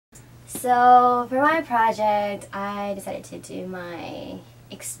So for my project, I decided to do my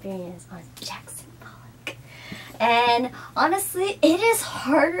experience on Jackson Pollock. And honestly, it is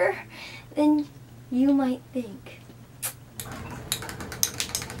harder than you might think.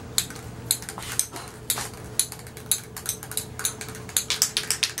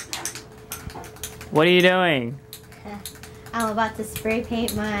 What are you doing? I'm about to spray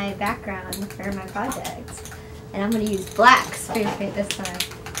paint my background for my project. And I'm going to use black spray paint this time.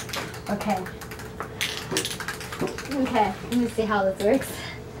 Okay. Okay, let me see how this works.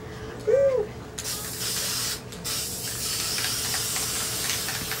 Woo.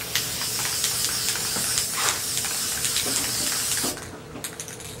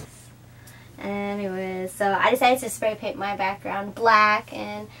 Anyways, so I decided to spray paint my background black,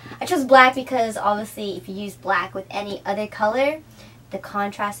 and I chose black because obviously if you use black with any other color, the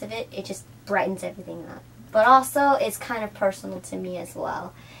contrast of it just brightens everything up. But also, it's kind of personal to me as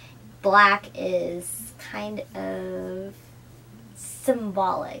well. Black is kind of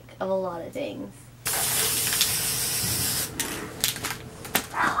symbolic of a lot of things.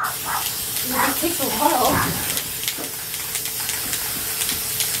 It takes a while.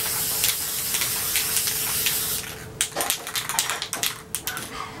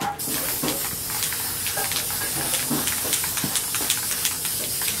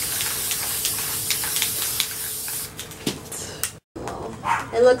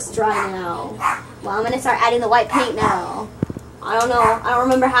 It looks dry now. Well, I'm gonna start adding the white paint now. I don't know. I don't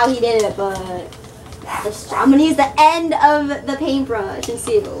remember how he did it, but I'm gonna use the end of the paintbrush and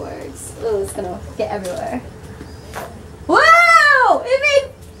see if it works. Oh, it's gonna get everywhere. Wow! It made.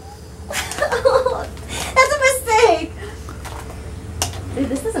 That's a mistake. Dude,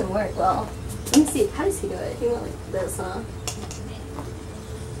 this doesn't work well. Let me see. How does he do it? He went like this, huh?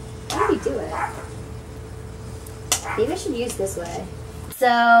 How do you do it? Maybe I should use this way.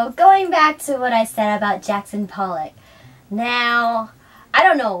 So, going back to what I said about Jackson Pollock. Now, I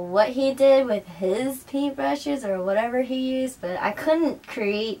don't know what he did with his paintbrushes or whatever he used, but I couldn't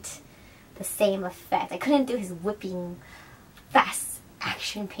create the same effect. I couldn't do his whipping, fast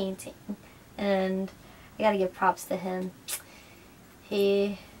action painting. And I gotta give props to him.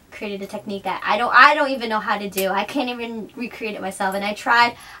 He created a technique that I don't even know how to do. I can't even recreate it myself. And I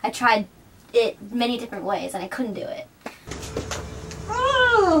tried it many different ways and I couldn't do it.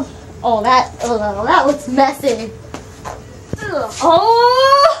 Oh, that looks messy.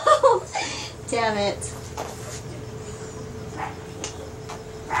 Oh, damn it.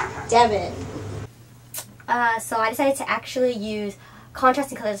 Damn it. So I decided to actually use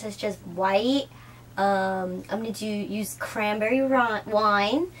contrasting colors such as white. I'm going to use cranberry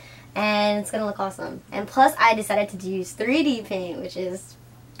wine, and it's going to look awesome. And plus, I decided to use 3D paint, which is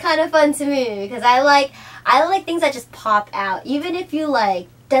kind of fun to me because I like things that just pop out. Even if you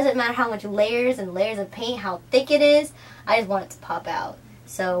doesn't matter how much layers and layers of paint, how thick it is, I just want it to pop out.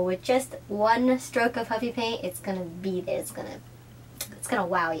 So with just one stroke of puffy paint, it's gonna be there. It's gonna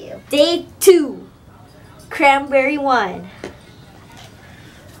wow you. Day 2, cranberry wine.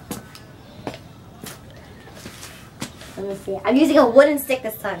 Let me see. I'm using a wooden stick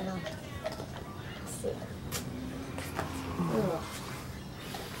this time. Let's see. Ugh.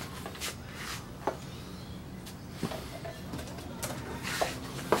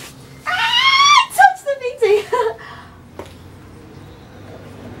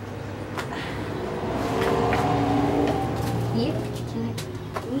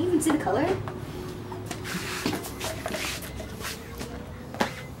 Can you even see the color?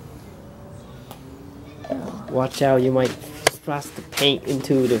 Watch out, you might splash the paint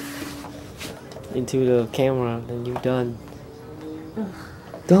into the camera, then you're done. Ugh.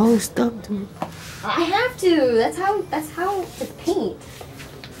 Don't stop to. I have to. That's how it's paint.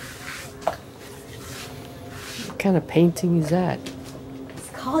 What kind of painting is that? It's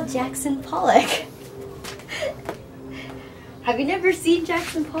called Jackson Pollock. Have you never seen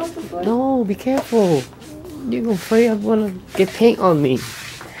Jackson Pollock before? No, be careful. You're afraid I'm gonna get paint on me.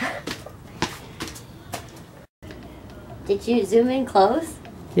 Did you zoom in close?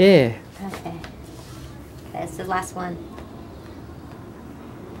 Yeah. Okay. That's the last one.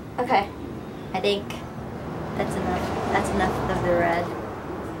 Okay. I think that's enough. That's enough of the red.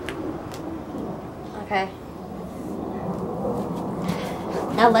 Okay.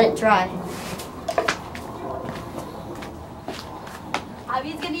 Now let it dry.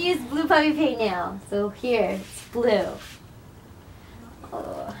 Abby's gonna use blue puppy paint now. So here, it's blue.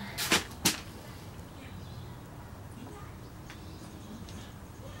 Oh.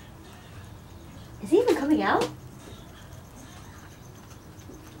 Is he even coming out?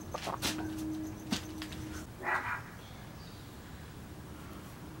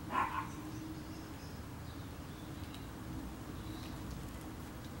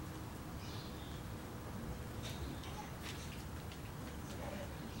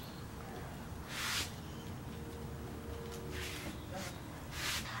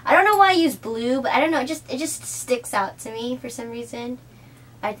 know why I use blue, but I don't know. It just sticks out to me for some reason.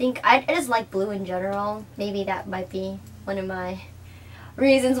 I think I just like blue in general. Maybe that might be one of my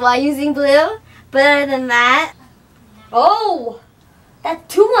reasons why using blue. But other than that, oh,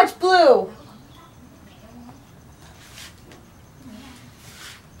 that's too much blue.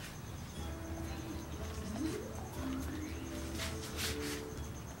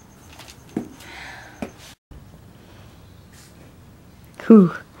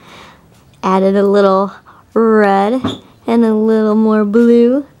 Whew. Added a little red and a little more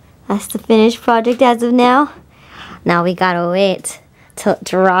blue. That's the finished project as of now. Now we gotta wait till it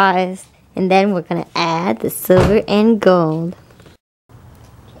dries, and then we're gonna add the silver and gold.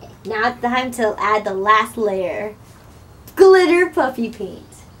 Okay, now it's time to add the last layer. Glitter puffy paint.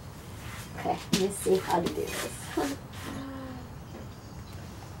 Okay, let me see how to do this.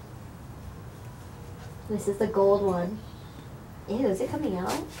 This is the gold one. Ew, is it coming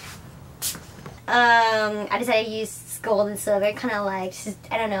out? I decided to use gold and silver, kind of like, just,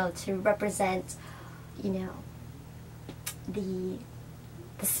 I don't know, to represent, you know, the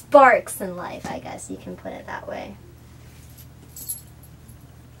sparks in life, I guess you can put it that way.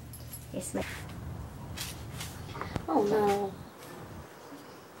 Here's my... Oh no.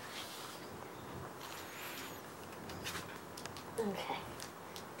 Okay,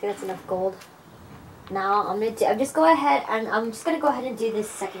 I think that's enough gold. Now I'm just gonna go ahead and do this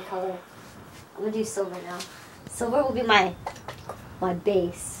second color. I'm gonna do silver now. Silver will be my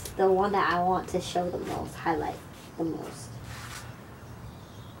base, the one that I want to show the most, highlight the most.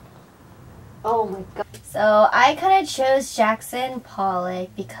 Oh my god. So I kind of chose Jackson Pollock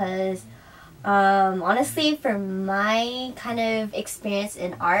because honestly, for my kind of experience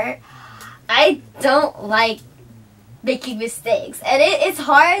in art, I don't like making mistakes, and it's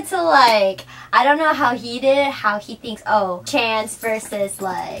hard to, like, I don't know how he did it, how he thinks, oh, chance versus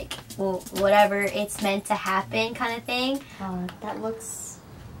like, well, whatever it's meant to happen kind of thing. That looks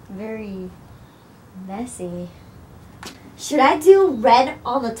very messy. Should I do red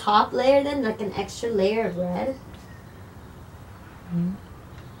on the top layer then, like an extra layer of red?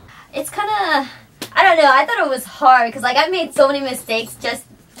 It's kind of, I don't know, I thought it was hard because, like, I made so many mistakes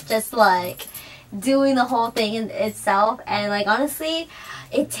just like doing the whole thing in itself, and, like, honestly,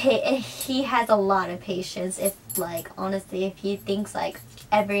 he has a lot of patience. If, like, honestly, if he thinks, like,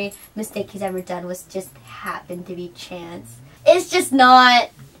 every mistake he's ever done was just happened to be chance, it's just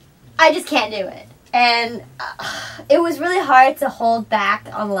not, I just can't do it. And it was really hard to hold back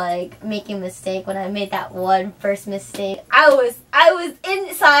on, like, making a mistake. When I made that one first mistake, I was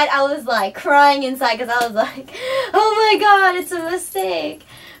inside, I was like crying inside because I was like, oh my god, it's a mistake.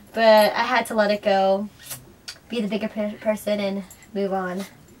 But I had to let it go, be the bigger person, and move on.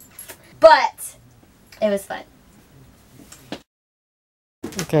 But it was fun.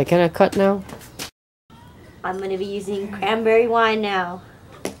 Okay, can I cut now? I'm going to be using cranberry wine now.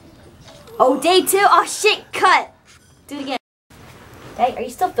 Oh, day 2? Oh shit, cut! Do it again. Hey, are you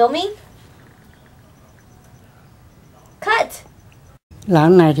still filming? Cut!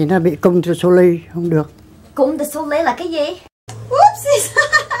 Làng này thì nó bị cung de soleil không được. Cung de soleil là cái gì? Whoops!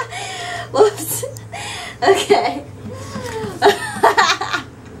 Whoops. Okay.